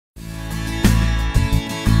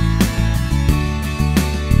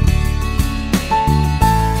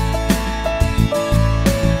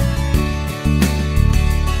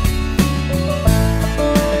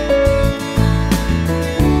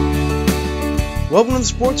Welcome to the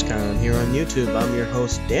Sports Con here on YouTube. I'm your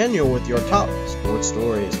host Daniel with your top sports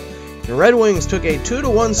stories. The Red Wings took a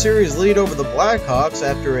 2-1 series lead over the Blackhawks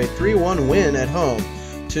after a 3-1 win at home.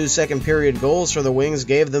 2 second-period goals for the Wings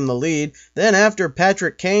gave them the lead. Then after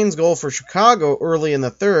Patrick Kane's goal for Chicago early in the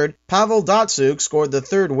third, Pavel Datsyuk scored the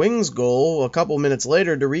third Wings goal a couple minutes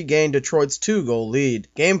later to regain Detroit's 2-goal lead.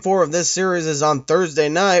 Game 4 of this series is on Thursday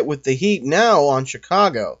night with the Heat now on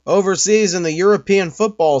Chicago. Overseas in the European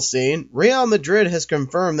football scene, Real Madrid has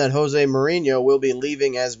confirmed that Jose Mourinho will be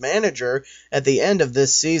leaving as manager at the end of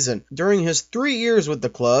this season. During his 3 years with the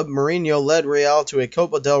club, Mourinho led Real to a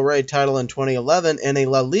Copa del Rey title in 2011 and a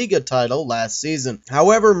La Liga title last season.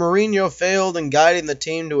 However, Mourinho failed in guiding the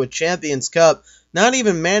team to a Champions Cup, not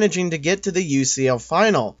even managing to get to the UCL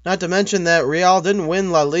final. Not to mention that Real didn't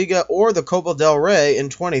win La Liga or the Copa del Rey in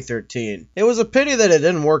 2013. It was a pity that it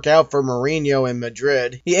didn't work out for Mourinho in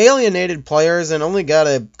Madrid. He alienated players and only got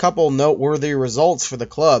a couple noteworthy results for the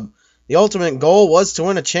club. The ultimate goal was to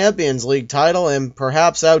win a Champions League title and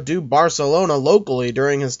perhaps outdo Barcelona locally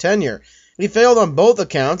during his tenure. He failed on both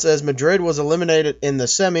accounts as Madrid was eliminated in the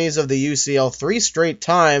semis of the UCL 3 straight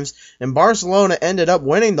times and Barcelona ended up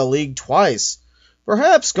winning the league twice.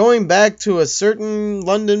 Perhaps going back to a certain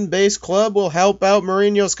London-based club will help out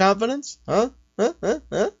Mourinho's confidence?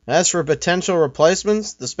 As for potential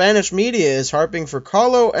replacements, the Spanish media is harping for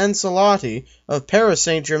Carlo Ancelotti of Paris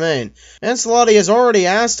Saint-Germain. Ancelotti has already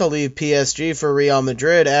asked to leave PSG for Real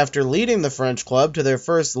Madrid after leading the French club to their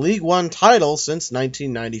first Ligue 1 title since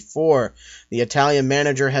 1994. The Italian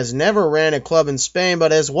manager has never ran a club in Spain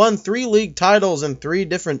but has won 3 league titles in 3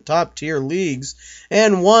 different top-tier leagues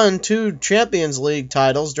and won 2 Champions League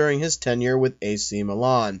titles during his tenure with AC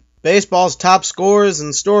Milan. Baseball's top scorers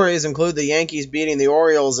and stories include the Yankees beating the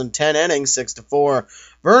Orioles in 10 innings 6-4.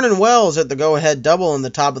 Vernon Wells hit the go-ahead double in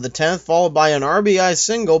the top of the 10th, followed by an RBI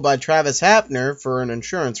single by Travis Hapner for an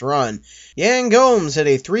insurance run. Yan Gomes hit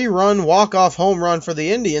a 3-run walk-off home run for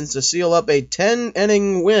the Indians to seal up a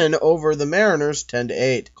 10-inning win over the Mariners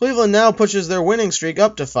 10-8. Cleveland now pushes their winning streak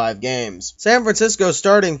up to 5 games. San Francisco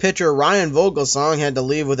starting pitcher Ryan Vogelsong had to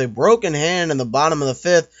leave with a broken hand in the bottom of the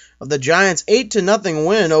 5th of the Giants' 8-0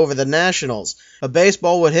 win over the Nationals. A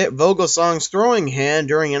baseball would hit Vogelsong's throwing hand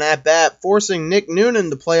during an at-bat, forcing Nick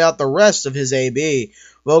Noonan to play out the rest of his AB.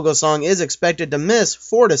 Vogelsong is expected to miss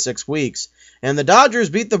 4 to 6 weeks. And the Dodgers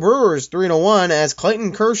beat the Brewers 3-1 as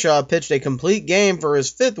Clayton Kershaw pitched a complete game for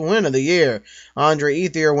his 5th win of the year. Andre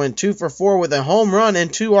Ethier went 2 for 4 with a home run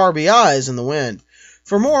and 2 RBIs in the win.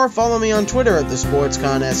 For more, follow me on Twitter at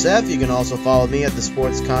TheSportsConSF. You can also follow me at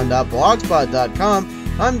TheSportsCon.blogspot.com.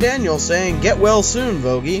 I'm Daniel saying get well soon,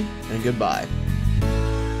 Vogie, and goodbye.